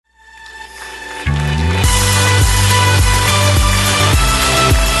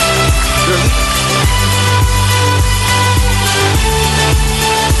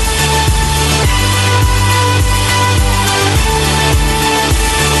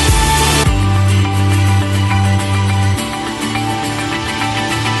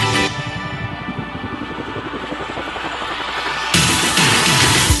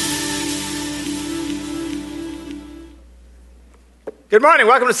Good morning.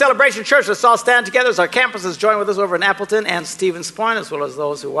 Welcome to Celebration Church. Let's all stand together as our campuses join with us over in Appleton and Stevens Point, as well as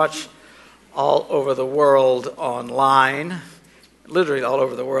those who watch all over the world online. Literally all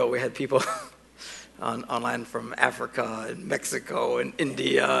over the world. We had people online from Africa and Mexico and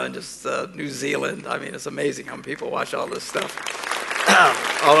India and just New Zealand. I mean, it's amazing how many people watch all this stuff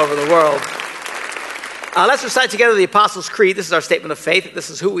all over the world. Let's recite together the Apostles' Creed. This is our statement of faith. This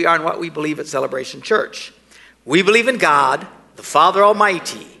is who we are and what we believe at Celebration Church. We believe in God, the Father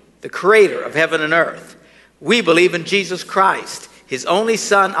Almighty, the creator of heaven and earth. We believe in Jesus Christ, his only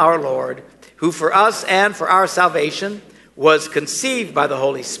Son, our Lord, who for us and for our salvation was conceived by the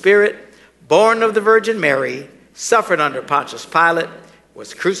Holy Spirit, born of the Virgin Mary, suffered under Pontius Pilate,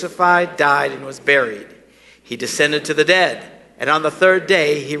 was crucified, died, and was buried. He descended to the dead, and on the third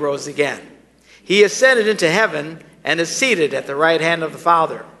day he rose again. He ascended into heaven and is seated at the right hand of the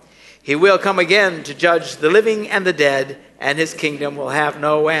Father. He will come again to judge the living and the dead, and his kingdom will have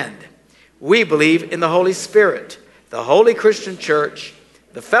no end. We believe in the Holy Spirit, the holy Christian church,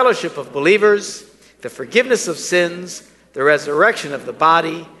 the fellowship of believers, the forgiveness of sins, the resurrection of the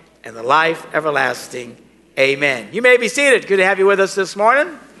body, and the life everlasting. Amen. You may be seated. Good to have you with us this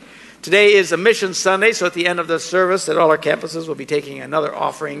morning. Today is a Mission Sunday, so at the end of the service at all our campuses, we'll be taking another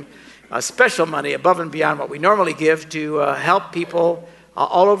offering, special money above and beyond what we normally give to help people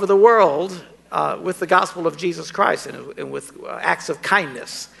all over the world with the gospel of Jesus Christ and with acts of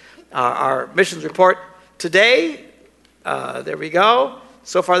kindness. Our missions report today, there we go.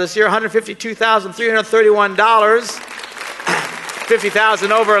 So far this year, $152,331,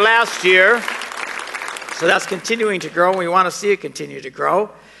 $50,000 over last year. So that's continuing to grow, and we want to see it continue to grow.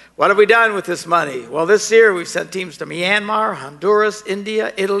 What have we done with this money? Well, this year we've sent teams to Myanmar, Honduras,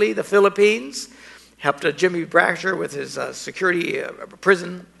 India, Italy, the Philippines. Helped Jimmy Brasher with his security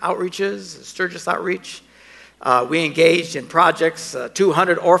prison outreaches, Sturgis outreach. We engaged in projects.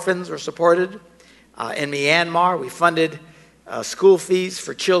 200 orphans were supported in Myanmar. We funded school fees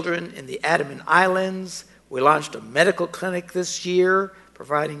for children in the Andaman Islands. We launched a medical clinic this year,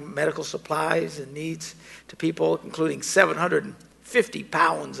 providing medical supplies and needs to people, including 750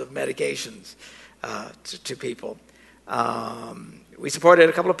 pounds of medications to people. We supported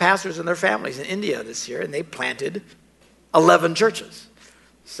a couple of pastors and their families in India this year, and they planted 11 churches.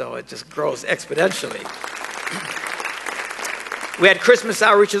 So it just grows exponentially. We had Christmas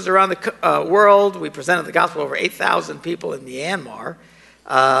outreaches around the world. We presented the gospel to over 8,000 people in Myanmar.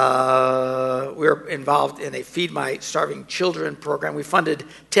 We were involved in a Feed My Starving Children program. We funded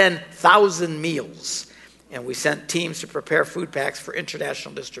 10,000 meals, and we sent teams to prepare food packs for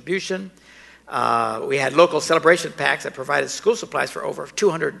international distribution. We had local celebration packs that provided school supplies for over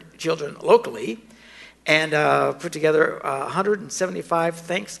 200 children locally, and put together 175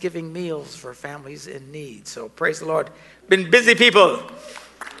 Thanksgiving meals for families in need. So praise the Lord. Been busy people.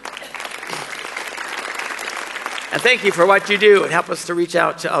 And thank you for what you do and help us to reach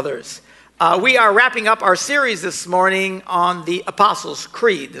out to others. We are wrapping up our series this morning on the Apostles'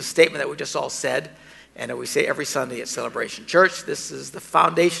 Creed, the statement that we just all said. And we say every Sunday at Celebration Church, this is the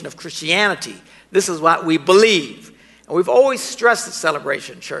foundation of Christianity. This is what we believe. And we've always stressed at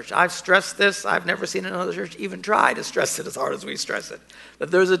Celebration Church. I've stressed this. I've never seen another church even try to stress it as hard as we stress it. That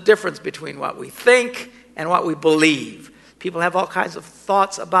there's a difference between what we think and what we believe. People have all kinds of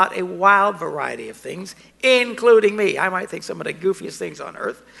thoughts about a wild variety of things, including me. I might think some of the goofiest things on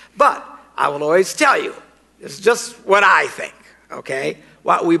earth, but I will always tell you, it's just what I think, okay?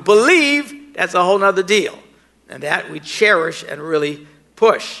 What we believe, that's a whole nother deal. And that we cherish and really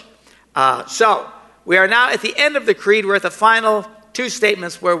push. So we are now at the end of the creed. We're at the final two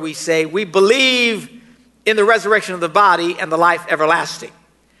statements where we say we believe in the resurrection of the body and the life everlasting.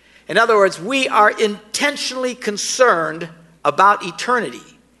 In other words, we are intentionally concerned about eternity.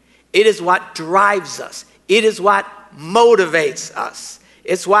 It is what drives us. It is what motivates us.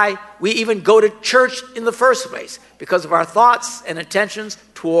 It's why we even go to church in the first place, because of our thoughts and intentions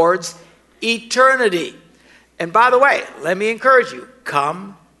towards eternity. And by the way, let me encourage you,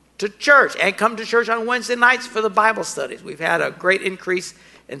 come to church, and come to church on Wednesday nights for the Bible studies. We've had a great increase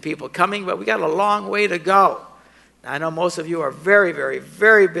in people coming, but we got a long way to go. Now, I know most of you are very, very,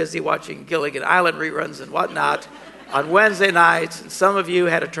 very busy watching Gilligan Island reruns and whatnot on Wednesday nights, and some of you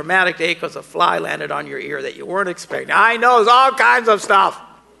had a traumatic day because a fly landed on your ear that you weren't expecting. I know, there's all kinds of stuff.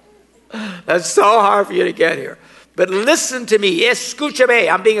 That's so hard for you to get here. But listen to me. Escúchame.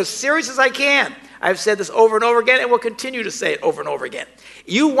 I'm being as serious as I can. I've said this over and over again, and will continue to say it over and over again.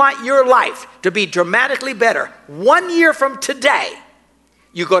 You want your life to be dramatically better 1 year from today.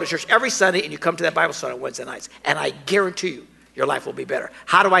 You go to church every Sunday, and you come to that Bible study on Wednesday nights. And I guarantee you, your life will be better.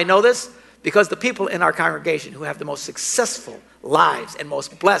 How do I know this? Because the people in our congregation who have the most successful lives and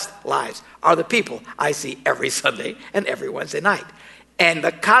most blessed lives are the people I see every Sunday and every Wednesday night. And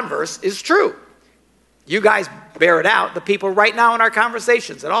the converse is true. You guys bear it out. The people right now in our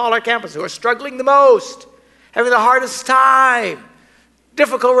conversations at all our campuses who are struggling the most, having the hardest time,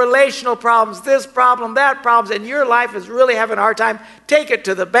 difficult relational problems, this problem, that problem, and your life is really having a hard time, take it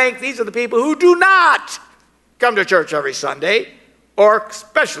to the bank. These are the people who do not come to church every Sunday, or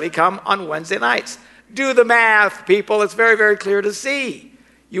especially come on Wednesday nights. Do the math, people. It's very, very clear to see.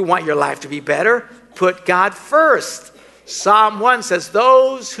 You want your life to be better? Put God first. Psalm 1 says,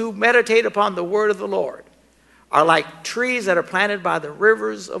 those who meditate upon the word of the Lord are like trees that are planted by the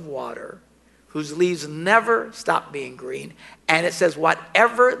rivers of water, whose leaves never stop being green. And it says,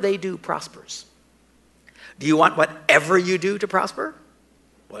 whatever they do prospers. Do you want whatever you do to prosper?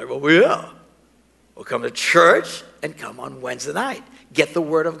 Well, we'll come to church and come on Wednesday night. Get the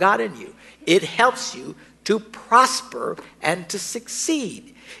word of God in you. It helps you to prosper and to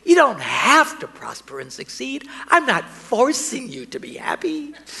succeed. You don't have to prosper and succeed. I'm not forcing you to be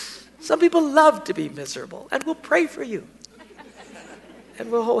happy. Some people love to be miserable, and we'll pray for you. And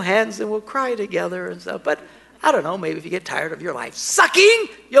we'll hold hands and we'll cry together and stuff. But I don't know, maybe if you get tired of your life sucking,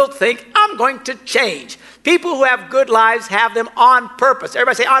 you'll think, I'm going to change. People who have good lives have them on purpose.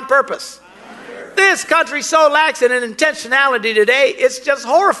 Everybody say on purpose. This country so lacks in an intentionality today, it's just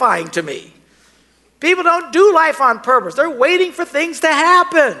horrifying to me. People don't do life on purpose. They're waiting for things to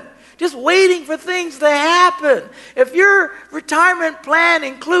happen. Just waiting for things to happen. If your retirement plan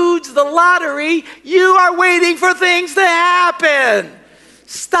includes the lottery, you are waiting for things to happen.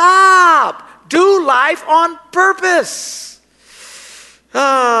 Stop. Do life on purpose.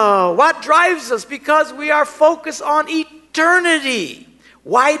 Oh, what drives us? Because we are focused on eternity.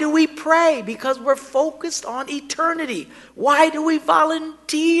 Why do we pray? Because we're focused on eternity. Why do we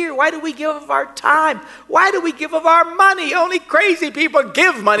volunteer? Why do we give of our time? Why do we give of our money? Only crazy people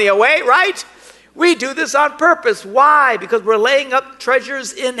give money away, right? We do this on purpose. Why? Because we're laying up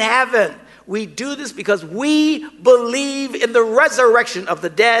treasures in heaven. We do this because we believe in the resurrection of the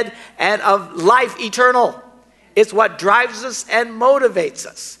dead and of life eternal. It's what drives us and motivates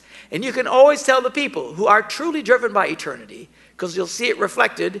us. And you can always tell the people who are truly driven by eternity, because you'll see it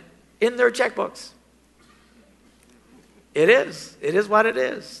reflected in their checkbooks. It is. It is what it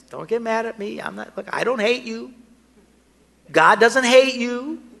is. Don't get mad at me. Look, I don't hate you. God doesn't hate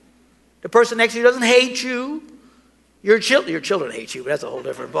you. The person next to you doesn't hate you. Your children hate you, but that's a whole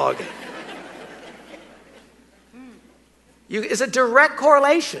different ballgame. It's a direct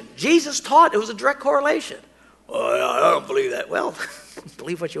correlation. Jesus taught it was a direct correlation. Oh, I don't believe that. Well,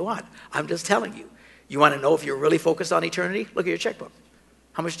 believe what you want. I'm just telling you. You want to know if you're really focused on eternity? Look at your checkbook.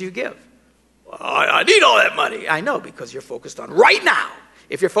 How much do you give? Well, I need all that money. I know, because you're focused on right now.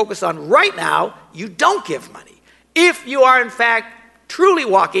 If you're focused on right now, you don't give money. If you are, in fact, truly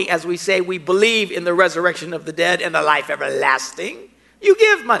walking, as we say, we believe in the resurrection of the dead and the life everlasting, you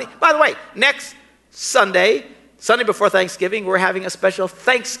give money. By the way, next Sunday before Thanksgiving, we're having a special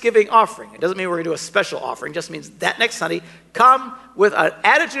Thanksgiving offering. It doesn't mean we're going to do a special offering. It just means that next Sunday, come with an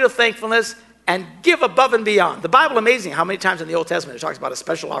attitude of thankfulness and give above and beyond. The Bible, amazing how many times in the Old Testament it talks about a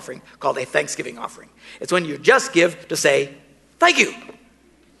special offering called a Thanksgiving offering. It's when you just give to say, thank you.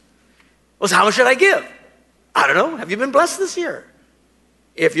 Well, so how much should I give? I don't know. Have you been blessed this year?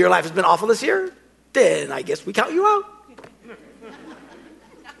 If your life has been awful this year, then I guess we count you out.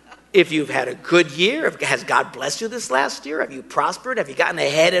 If you've had a good year, has God blessed you this last year? Have you prospered? Have you gotten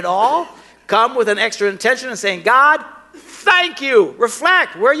ahead at all? Come with an extra intention and saying, God, thank you.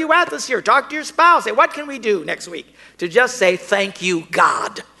 Reflect. Where are you at this year? Talk to your spouse. Say, what can we do next week? To just say, thank you,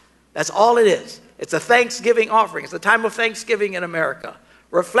 God. That's all it is. It's a Thanksgiving offering. It's the time of Thanksgiving in America.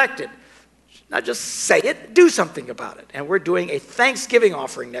 Reflect it. Not just say it, do something about it. And we're doing a Thanksgiving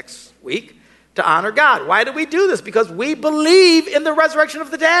offering next week to honor God. Why do we do this? Because we believe in the resurrection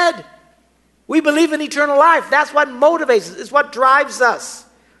of the dead. We believe in eternal life. That's what motivates us. It's what drives us.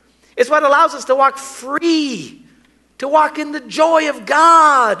 It's what allows us to walk free, to walk in the joy of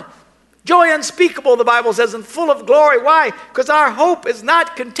God. Joy unspeakable, the Bible says, and full of glory. Why? Because our hope is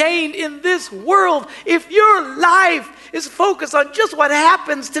not contained in this world. If your life is focused on just what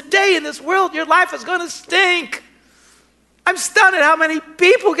happens today in this world, your life is going to stink. I'm stunned at how many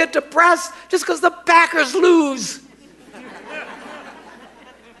people get depressed just because the Packers lose.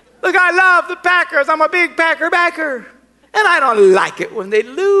 Look, I love the Packers. I'm a big Packer backer. And I don't like it when they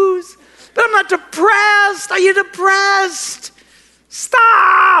lose. But I'm not depressed. Are you depressed?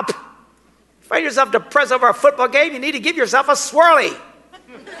 Stop. Find yourself depressed over a football game, you need to give yourself a swirly.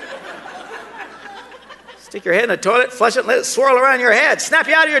 Stick your head in the toilet, flush it, and let it swirl around your head. Snap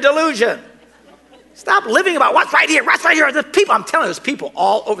you out of your delusion. Stop living about what's right here, what's right here. There's people, I'm telling you, there's people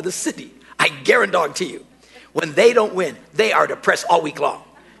all over the city. I guarantee you, when they don't win, they are depressed all week long.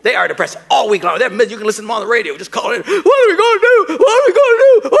 They are depressed all week long. You can listen to them on the radio. Just call in. What are we going to do? What are we going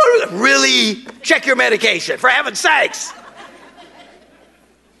to do? Really? Check your medication, for heaven's sakes.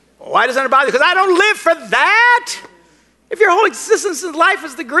 Why doesn't it bother you? Because I don't live for that. If your whole existence in life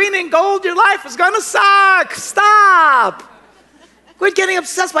is the green and gold, your life is going to suck. Stop. Quit getting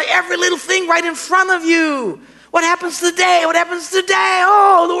obsessed by every little thing right in front of you. What happens today? What happens today?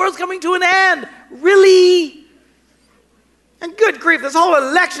 Oh, the world's coming to an end. Really? And good grief, this whole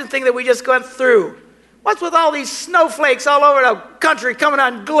election thing that we just went through. What's with all these snowflakes all over the country coming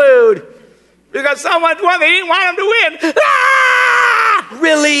unglued? Because someone, they didn't want them to win. Ah!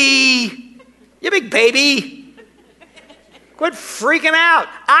 Really? You big baby. Quit freaking out.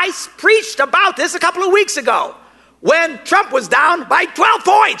 I preached about this a couple of weeks ago when Trump was down by 12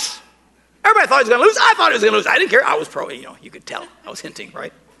 points. Everybody thought he was going to lose. I thought he was going to lose. I didn't care. I was pro, you could tell. I was hinting,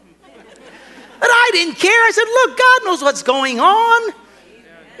 right? But I didn't care. I said, look, God knows what's going on.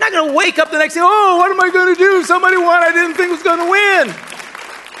 I'm not going to wake up the next day, oh, what am I going to do? Somebody won I didn't think was going to win.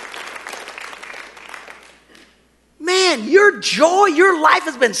 Man, your joy, your life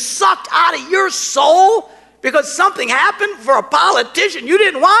has been sucked out of your soul because something happened for a politician you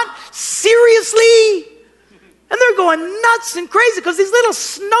didn't want? Seriously? And they're going nuts and crazy because these little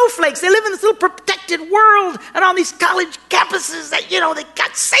snowflakes, they live in this little protected world and on these college campuses that, they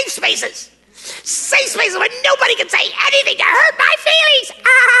got safe spaces. Safe spaces where nobody can say anything to hurt my feelings.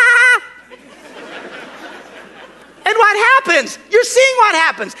 Ah! And what happens? You're seeing what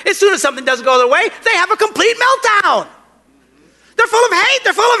happens. As soon as something doesn't go their way, they have a complete meltdown. They're full of hate.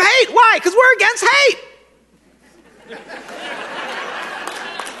 They're full of hate. Why? Because we're against hate.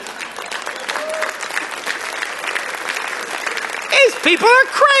 These people are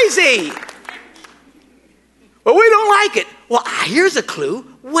crazy. Well, we don't like it. Well, here's a clue.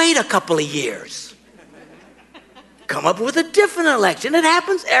 Wait a couple of years. Come up with a different election. It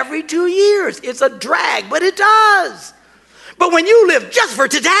happens every 2 years. It's a drag, but it does. But when you live just for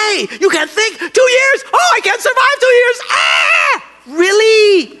today, you can't think 2 years. Oh, I can't survive 2 years. Ah!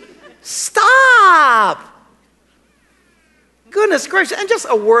 Really? Stop. Goodness gracious. And just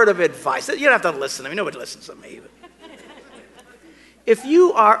a word of advice. You don't have to listen to me. Nobody listens to me. If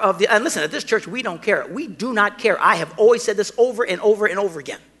you are of the, and listen, at this church, we don't care. We do not care. I have always said this over and over and over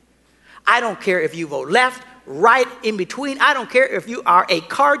again. I don't care if you vote left, right, in between. I don't care if you are a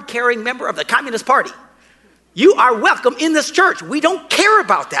card-carrying member of the Communist Party. You are welcome in this church. We don't care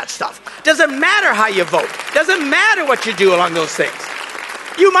about that stuff. Doesn't matter how you vote. Doesn't matter what you do along those things.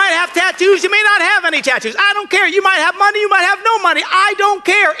 You might have tattoos. You may not have any tattoos. I don't care. You might have money. You might have no money. I don't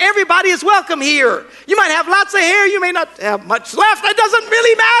care. Everybody is welcome here. You might have lots of hair. You may not have much left. It doesn't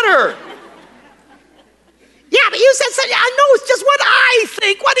really matter. Yeah, but you said something. I know it's just what I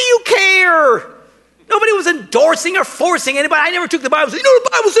think. What do you care? Nobody was endorsing or forcing anybody. I never took the Bible and said, the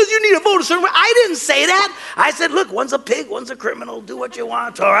Bible says you need to vote a certain way. I didn't say that. I said, look, one's a pig, one's a criminal. Do what you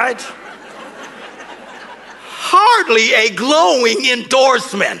want, all right? Hardly a glowing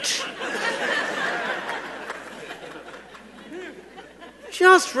endorsement.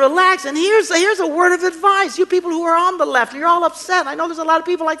 Just relax. And here's a word of advice. You people who are on the left, you're all upset. I know there's a lot of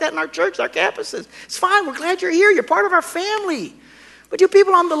people like that in our church, our campuses. It's fine. We're glad you're here. You're part of our family. But you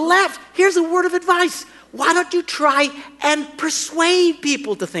people on the left, here's a word of advice. Why don't you try and persuade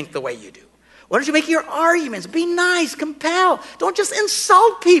people to think the way you do? Why don't you make your arguments? Be nice, compel. Don't just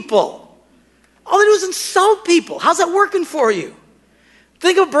insult people. All they do is insult people. How's that working for you?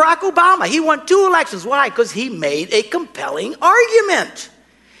 Think of Barack Obama. He won 2 elections. Why? Because he made a compelling argument.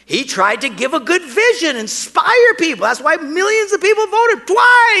 He tried to give a good vision, inspire people. That's why millions of people voted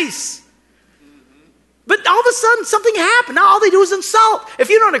twice. But all of a sudden, something happened. Now all they do is insult. If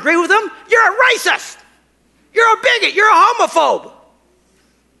you don't agree with them, you're a racist. You're a bigot. You're a homophobe.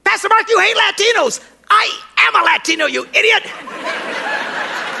 Pastor Mark, you hate Latinos. I am a Latino, you idiot.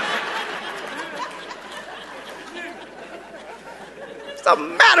 What's the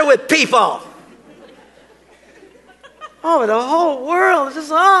matter with people? Oh, the whole world is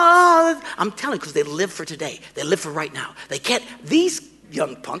just, I'm telling you, because they live for today. They live for right now. They can't, these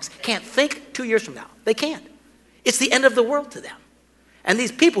young punks can't think 2 years from now. They can't. It's the end of the world to them. And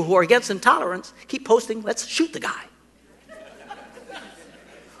these people who are against intolerance keep posting, let's shoot the guy.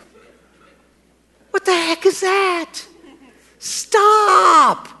 What the heck is that?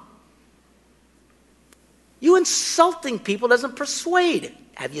 Stop. You insulting people doesn't persuade.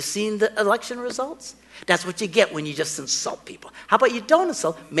 Have you seen the election results? That's what you get when you just insult people. How about you don't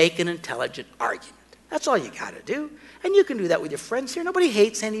insult? Make an intelligent argument. That's all you got to do. And you can do that with your friends here. Nobody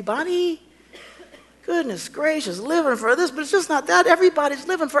hates anybody. Goodness gracious, living for this, but it's just not that. Everybody's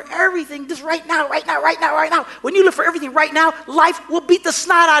living for everything just right now, right now, right now, right now. When you live for everything right now, life will beat the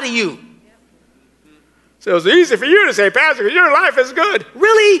snot out of you. So it's easy for you to say, Pastor, because your life is good.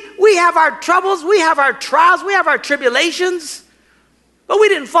 Really? We have our troubles, we have our trials, we have our tribulations. But we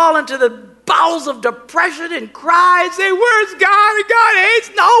didn't fall into the bowels of depression and cry and say, where's God? And God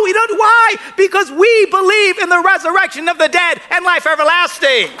hates. No, we don't. Why? Because we believe in the resurrection of the dead and life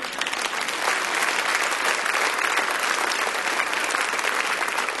everlasting.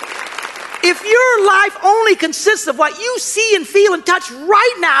 If your life only consists of what you see and feel and touch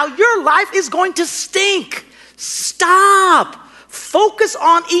right now, your life is going to stink. Stop. Focus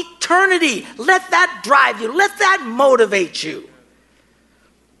on eternity. Let that drive you. Let that motivate you.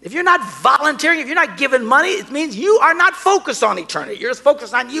 If you're not volunteering, if you're not giving money, it means you are not focused on eternity. You're just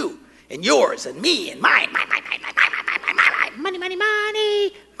focused on you and yours and me and mine. Money, money, money,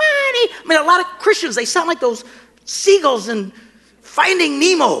 money. I mean, a lot of Christians, they sound like those seagulls in Finding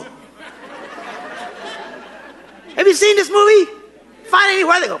Nemo. Have you seen this movie? Finding Nemo,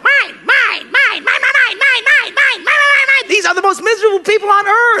 where they go, mine, mine, mine, mine, mine, mine, mine, mine, mine, mine. These are the most miserable people on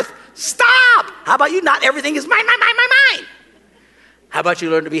earth. Stop. How about you? Not everything is mine, mine, mine, mine, mine. How about you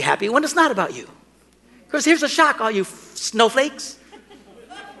learn to be happy when it's not about you? Because here's a shock, all you snowflakes.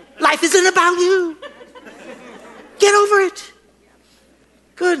 Life isn't about you. Get over it.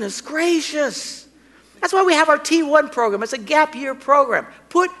 Goodness gracious. That's why we have our T1 program. It's a gap year program.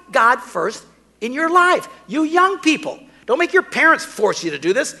 Put God first in your life. You young people, don't make your parents force you to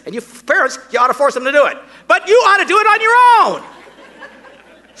do this. And you parents, you ought to force them to do it. But you ought to do it on your own.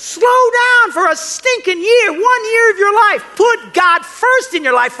 Slow down for a stinking year, 1 year of your life. Put God first in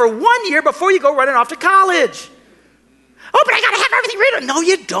your life for 1 year before you go running off to college. Oh, but I got to have everything ready. No,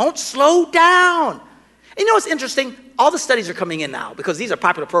 you don't. Slow down. And you know what's interesting? All the studies are coming in now because these are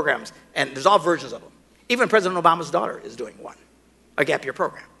popular programs, and there's all versions of them. Even President Obama's daughter is doing one, a gap year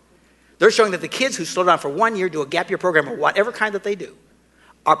program. They're showing that the kids who slow down for 1 year, do a gap year program of whatever kind that they do,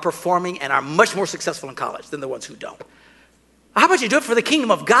 are performing and are much more successful in college than the ones who don't. How about you do it for the kingdom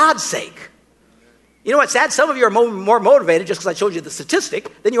of God's sake? You know what's sad? Some of you are more motivated just because I showed you the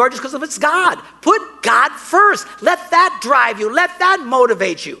statistic than you are just because of it's God. Put God first. Let that drive you. Let that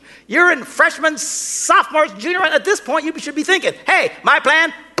motivate you. You're in freshman, sophomore, junior. At this point, you should be thinking, hey, my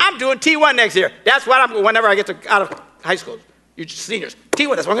plan, I'm doing T1 next year. That's what I'm, whenever I get out of high school. You seniors,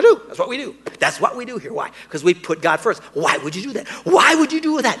 T1, that's what I'm going to do. That's what we do. That's what we do here. Why? Because we put God first. Why would you do that? Why would you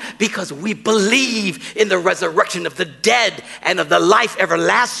do that? Because we believe in the resurrection of the dead and of the life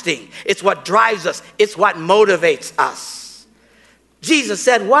everlasting. It's what drives us. It's what motivates us. Jesus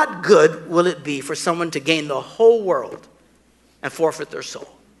said, what good will it be for someone to gain the whole world and forfeit their soul?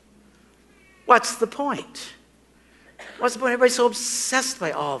 What's the point? What's the point? Everybody's so obsessed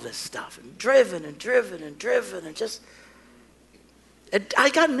by all this stuff and driven and driven and driven and just... I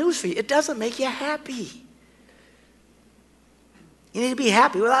got news for you. It doesn't make you happy. You need to be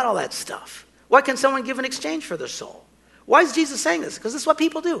happy without all that stuff. What can someone give in exchange for their soul? Why is Jesus saying this? Because this is what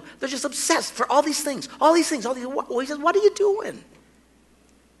people do. They're just obsessed for all these things, all these things, all these. He says, what are you doing?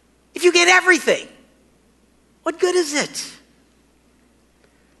 If you get everything, what good is it?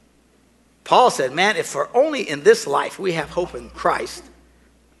 Paul said, man, if for only in this life we have hope in Christ,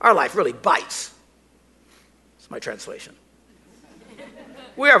 our life really bites. That's my translation.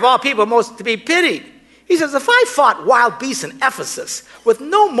 We are of all people most to be pitied. He says, if I fought wild beasts in Ephesus with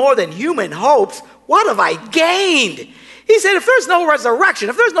no more than human hopes, what have I gained? He said, if there's no resurrection,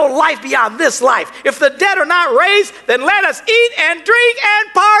 if there's no life beyond this life, if the dead are not raised, then let us eat and drink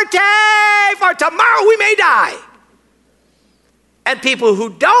and partake, for tomorrow we may die. And people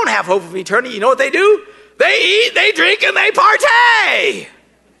who don't have hope of eternity, you know what they do? They eat, they drink, and they partake.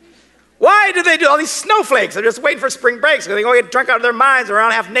 Why do they do all these snowflakes? They're just waiting for spring breaks so they go get drunk out of their minds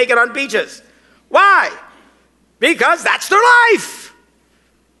around half naked on beaches. Why? Because that's their life.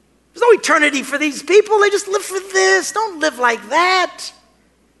 There's no eternity for these people. They just live for this. Don't live like that.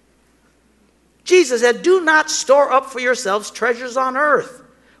 Jesus said, do not store up for yourselves treasures on earth,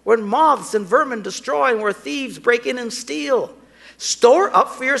 where moths and vermin destroy and where thieves break in and steal. Store up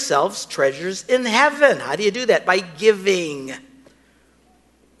for yourselves treasures in heaven. How do you do that? By giving.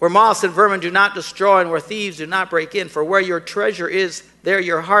 Where moths and vermin do not destroy and where thieves do not break in. For where your treasure is, there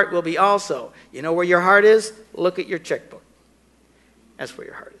your heart will be also. You know where your heart is? Look at your checkbook. That's where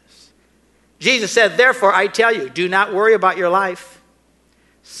your heart is. Jesus said, therefore, I tell you, do not worry about your life.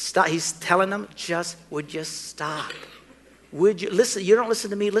 Stop. He's telling them, would you stop? Would you listen? You don't listen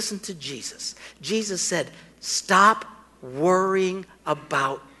to me, listen to Jesus. Jesus said, stop worrying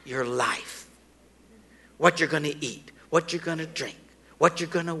about your life. What you're going to eat, what you're going to drink, what you're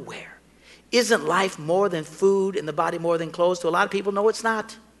going to wear. Isn't life more than food and the body more than clothes? To a lot of people, no, it's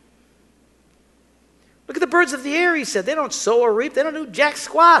not. Look at the birds of the air, he said. They don't sow or reap. They don't do jack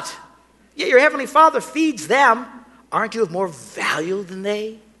squat. Yet your heavenly Father feeds them. Aren't you of more value than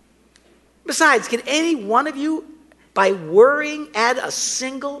they? Besides, can any one of you, by worrying, add a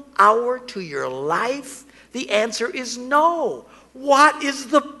single hour to your life? The answer is no. What is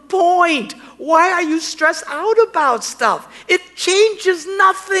the point? Why are you stressed out about stuff? It changes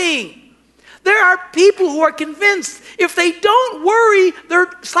nothing. There are people who are convinced if they don't worry, they're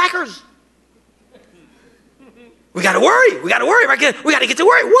slackers. We got to worry. We got to worry. We got to get to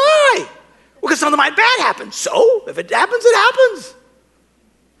worry. Why? Well, because something might bad happen. So, if it happens, it happens.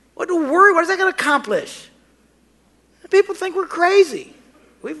 What do worry? What is that going to accomplish? People think we're crazy.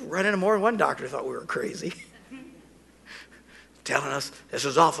 We've run into more than one doctor who thought we were crazy. Telling us, this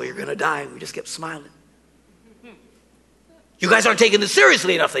is awful, you're going to die. We just kept smiling. You guys aren't taking this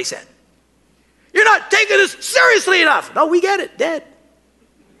seriously enough, they said. You're not taking this seriously enough. No, we get it, dead.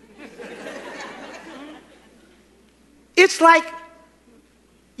 It's like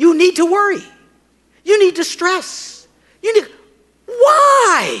you need to worry. You need to stress.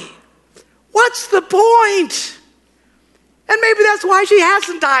 Why? What's the point? And maybe that's why she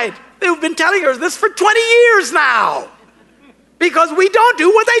hasn't died. They've been telling her this for 20 years now. Because we don't do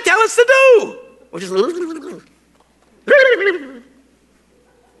what they tell us to do. Which is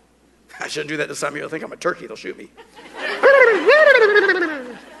I shouldn't do that to some of you. They'll think I'm a turkey. They'll shoot me.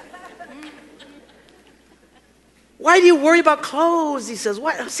 Why do you worry about clothes? He says,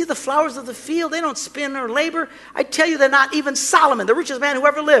 why? See the flowers of the field. They don't spin or labor. I tell you, they're not even Solomon, the richest man who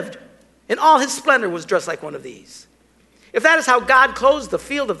ever lived, in all his splendor was dressed like one of these. If that is how God clothes the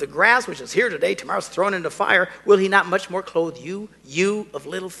field of the grass, which is here today, tomorrow's thrown into fire, will he not much more clothe you, you of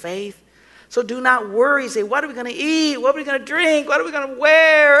little faith? So do not worry. Say, what are we going to eat? What are we going to drink? What are we going to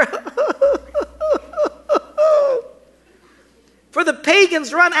wear? For the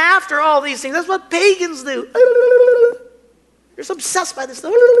pagans run after all these things. That's what pagans do. You're so obsessed by this.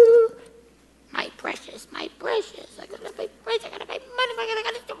 My precious, my precious. I gotta pay precious. I gotta pay money.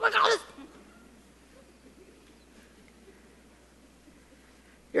 I gotta work all this.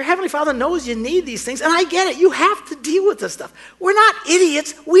 Your Heavenly Father knows you need these things, and I get it. You have to deal with this stuff. We're not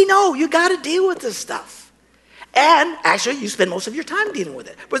idiots. We know you got to deal with this stuff. And actually, you spend most of your time dealing with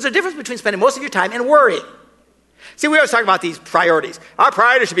it. But there's a difference between spending most of your time and worrying. See, we always talk about these priorities. Our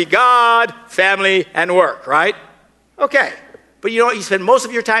priorities should be God, family, and work, right? Okay. But you know what you spend most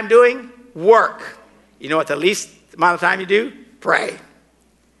of your time doing? Work. You know what the least amount of time you do? Pray.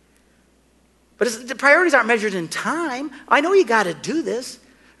 But the priorities aren't measured in time. I know you got to do this.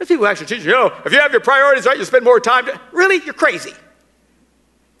 There's people who actually teach you, if you have your priorities right, you spend more time. Really? You're crazy.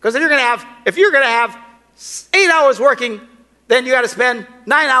 Because if you're going to have 8 hours working, then you got to spend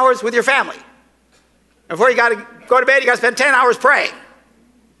 9 hours with your family. And before you got to go to bed, you got to spend 10 hours praying.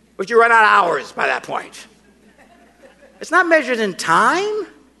 But you run out of hours by that point. It's not measured in time.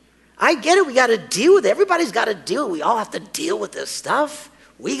 I get it. We got to deal with it. Everybody's got to deal. We all have to deal with this stuff.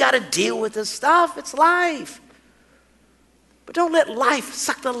 We got to deal with this stuff. It's life. But don't let life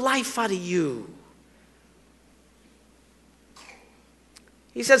suck the life out of you.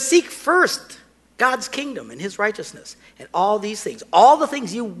 He says, seek first God's kingdom and his righteousness. And all these things, all the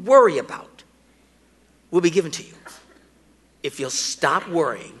things you worry about, will be given to you if you'll stop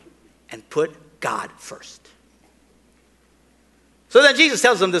worrying and put God first. So then Jesus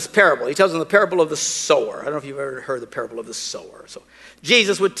tells them this parable. He tells them the parable of the sower. I don't know if you've ever heard the parable of the sower. So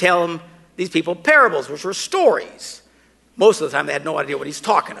Jesus would tell them, these people, parables, which were stories. Most of the time, they had no idea what he's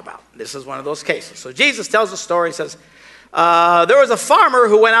talking about. This is one of those cases. So Jesus tells a story. He says, there was a farmer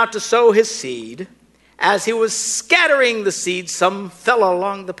who went out to sow his seed. As he was scattering the seed, some fell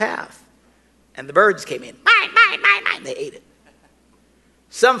along the path. And the birds came in. Mine. They ate it.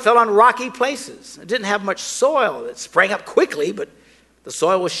 Some fell on rocky places. It didn't have much soil. It sprang up quickly, but the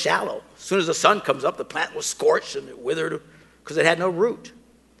soil was shallow. As soon as the sun comes up, the plant was scorched and it withered because it had no root.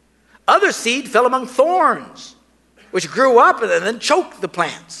 Other seed fell among thorns, which grew up and then choked the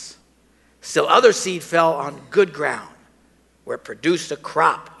plants. Still other seed fell on good ground, where it produced a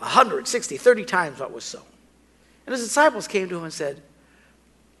crop 160, 30 times what was sown. And his disciples came to him and said,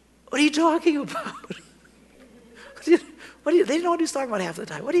 what are you talking about? They didn't know what he was talking about half the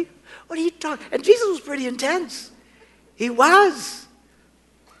time. What are you talking? And Jesus was pretty intense. He was.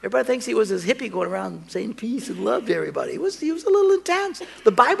 Everybody thinks he was this hippie going around saying peace and love to everybody. He was a little intense.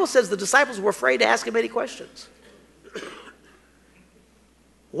 The Bible says the disciples were afraid to ask him any questions.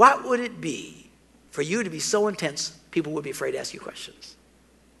 What would it be for you to be so intense, people would be afraid to ask you questions?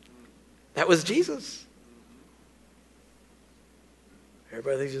 That was Jesus.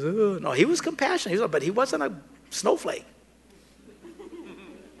 Everybody thinks, oh, no, he was compassionate, but he wasn't a snowflake.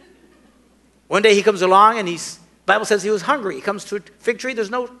 One day he comes along and the Bible says he was hungry. He comes to a fig tree, there's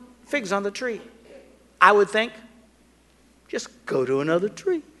no figs on the tree. I would think, just go to another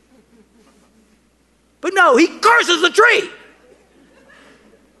tree. But no, he curses the tree.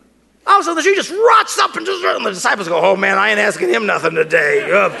 All of a sudden the tree just rots up and the disciples go, oh man, I ain't asking him nothing today.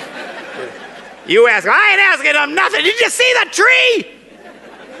 You ask, I ain't asking him nothing. Did you see the tree?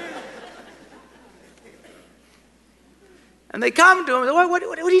 And they come to him, what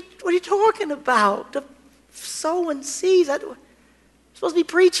are you talking about? The sowing seeds. You're supposed to be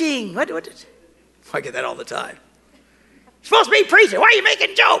preaching. I get that all the time. You're supposed to be preaching. Why are you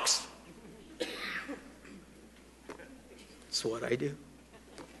making jokes? It's what I do.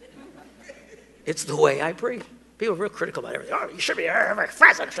 It's the way I preach. People are real critical about everything. Oh, you should be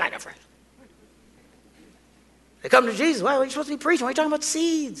fresh. They come to Jesus. Why are you supposed to be preaching? Why are you talking about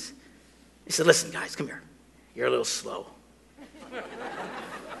seeds? He said, listen, guys, come here. You're a little slow.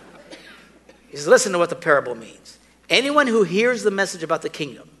 He says, listen to what the parable means. Anyone who hears the message about the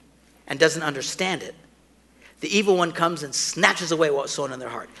kingdom and doesn't understand it, the evil one comes and snatches away what was sown in their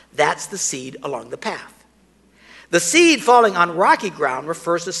heart. That's the seed along the path. The seed falling on rocky ground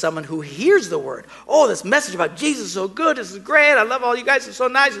refers to someone who hears the word. Oh, this message about Jesus is so good. This is great. I love all you guys. It's so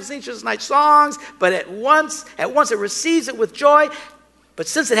nice. You sing just nice songs. But at once it receives it with joy. But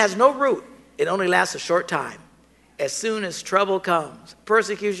since it has no root, it only lasts a short time. As soon as trouble comes,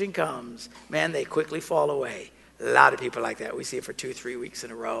 persecution comes, man, they quickly fall away. A lot of people like that. We see it for 2-3 weeks in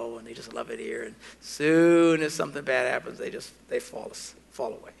a row, and they just love it here. And as soon as something bad happens, they fall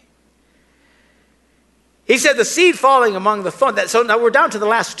away. He said the seed falling among the thorns. So now we're down to the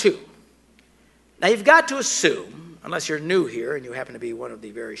last two. Now you've got to assume, unless you're new here and you happen to be one of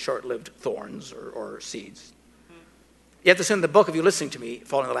the very short-lived thorns or seeds, you have to assume the bulk of you listening to me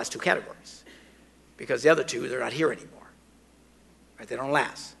fall in the last two categories. Because the other two, they're not here anymore. Right? They don't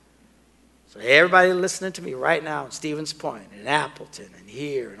last. So everybody listening to me right now in Stevens Point, in Appleton, and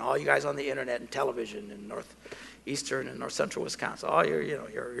here, and all you guys on the internet and television in northeastern and north central Wisconsin,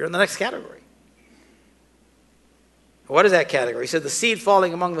 you're in the next category. What is that category? He said the seed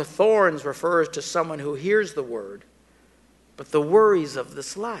falling among the thorns refers to someone who hears the word, but the worries of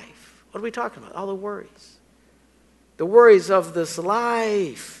this life. What are we talking about? All the worries. The worries of this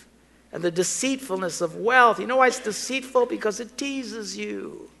life. And the deceitfulness of wealth. You know why it's deceitful? Because it teases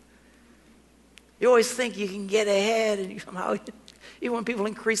you. You always think you can get ahead, and somehow, even when people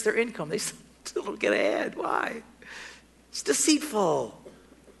increase their income, they still don't get ahead. Why? It's deceitful.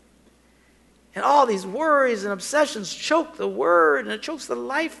 And all these worries and obsessions choke the word, and it chokes the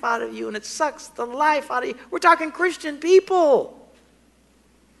life out of you, and it sucks the life out of you. We're talking Christian people.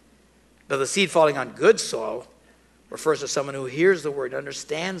 But the seed falling on good soil refers to someone who hears the word and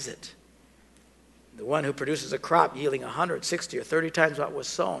understands it. The one who produces a crop yielding 100, 60, or 30 times what was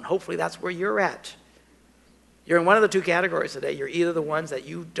sown. Hopefully that's where you're at. You're in one of the two categories today. You're either the ones that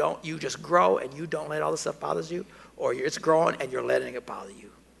you just grow and you don't let all this stuff bother you, or it's growing and you're letting it bother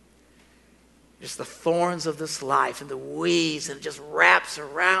you. Just the thorns of this life and the weeds, and it just wraps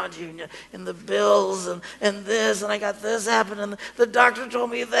around you, and the bills and this, and I got this happen, and the doctor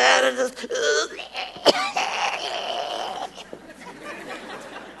told me that, and just...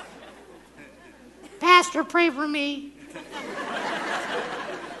 Pastor, pray for me.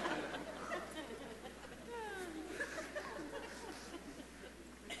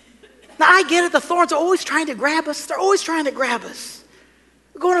 Now, I get it. The thorns are always trying to grab us. They're always trying to grab us.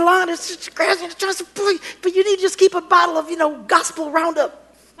 We're going along, it's just grabbing, it's trying to pull you, but you need to just keep a bottle of, gospel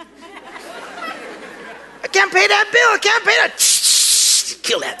Roundup. I can't pay that bill. I can't pay that.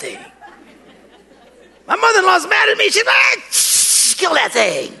 Kill that thing. My mother-in-law's mad at me. She's like, kill that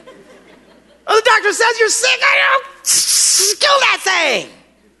thing. Oh, the doctor says you're sick. I know. Kill that thing.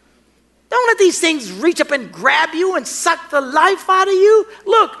 Don't let these things reach up and grab you and suck the life out of you.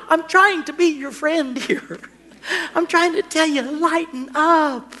 Look, I'm trying to be your friend here. I'm trying to tell you, lighten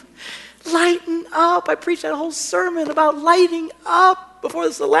up. Lighten up. I preached that whole sermon about lighting up before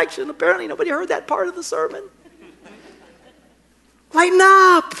this election. Apparently nobody heard that part of the sermon. Lighten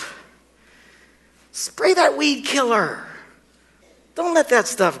up. Spray that weed killer. Don't let that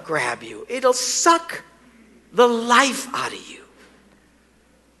stuff grab you. It'll suck the life out of you.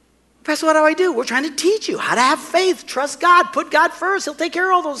 Pastor, what do I do? We're trying to teach you how to have faith, trust God, put God first. He'll take care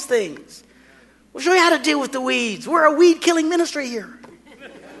of all those things. We'll show you how to deal with the weeds. We're a weed-killing ministry here.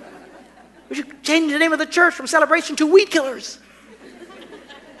 We should change the name of the church from Celebration to Weed Killers.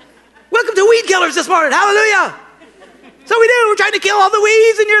 Welcome to Weed Killers this morning. Hallelujah. So we do. We're trying to kill all the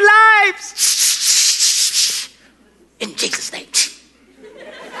weeds in your lives. In Jesus' name.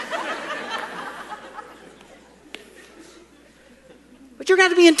 But you're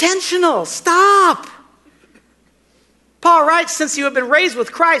going to be intentional. Stop. Paul writes, since you have been raised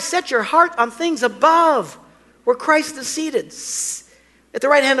with Christ, set your heart on things above, where Christ is seated, at the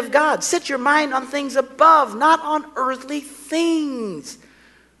right hand of God. Set your mind on things above, not on earthly things.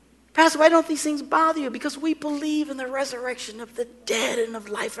 Pastor, why don't these things bother you? Because we believe in the resurrection of the dead and of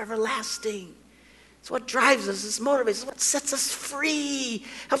life everlasting. It's what drives us, it's motivates us, it's what sets us free,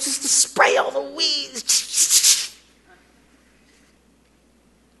 helps us to spray all the weeds.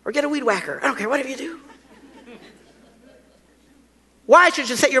 Or get a weed whacker. I don't care, whatever you do. Why should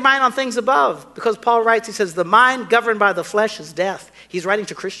you set your mind on things above? Because Paul writes, he says, the mind governed by the flesh is death. He's writing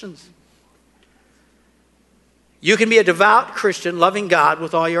to Christians. You can be a devout Christian, loving God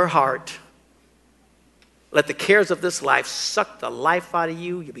with all your heart. Let the cares of this life suck the life out of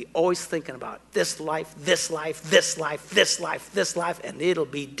you. You'll be always thinking about this life, this life, this life, this life, this life, and it'll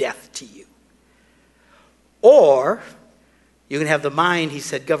be death to you. Or you can have the mind, he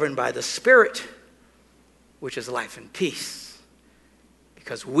said, governed by the Spirit, which is life and peace.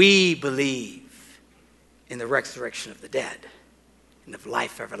 Because we believe in the resurrection of the dead and of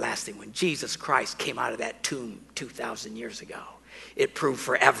life everlasting. When Jesus Christ came out of that tomb 2,000 years ago, it proved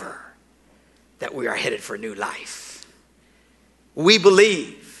forever that we are headed for new life. We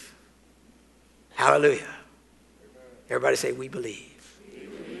believe. Hallelujah. Everybody say, we believe.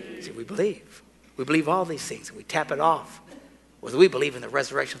 See, we believe. We believe all these things, and we tap it off. Whether we believe in the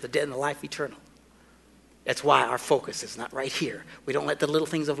resurrection of the dead and the life eternal. That's why our focus is not right here. We don't let the little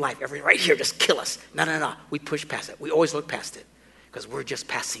things of life, everything right here, just kill us. No. We push past it. We always look past it because we're just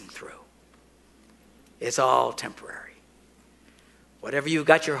passing through. It's all temporary. Whatever you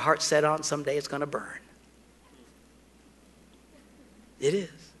got your heart set on, someday it's going to burn. It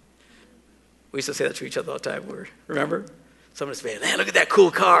is. We used to say that to each other all the time. Remember? Somebody would say, man, look at that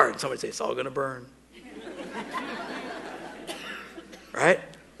cool car. And somebody would say, it's all going to burn. Right?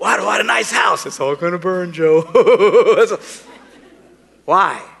 What a nice house. It's all going to burn, Joe.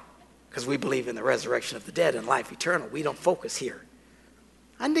 Why? Because we believe in the resurrection of the dead and life eternal. We don't focus here.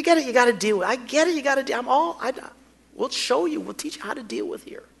 I get it, you got to deal with it. I get it, you got to deal. We'll show you. We'll teach you how to deal with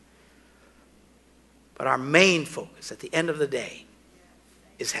here. But our main focus at the end of the day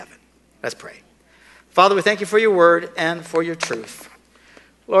is heaven. Let's pray. Father, we thank you for your word and for your truth.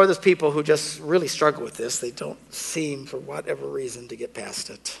 Lord, there's people who just really struggle with this. They don't seem, for whatever reason, to get past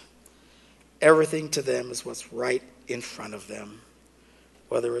it. Everything to them is what's right in front of them.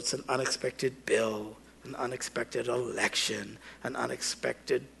 Whether it's an unexpected bill, an unexpected election, an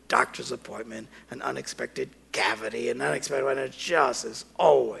unexpected doctor's appointment, an unexpected cavity, an unexpected one, it just is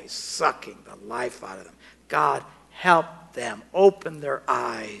always sucking the life out of them. God, help them. Open their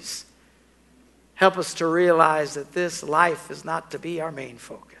eyes. Help us to realize that this life is not to be our main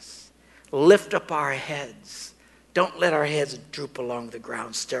focus. Lift up our heads. Don't let our heads droop along the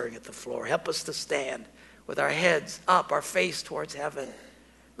ground staring at the floor. Help us to stand with our heads up, our face towards heaven,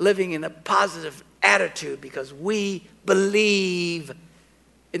 living in a positive attitude because we believe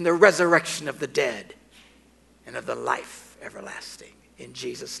in the resurrection of the dead and of the life everlasting. In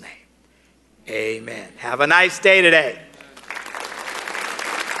Jesus' name, amen. Have a nice day today.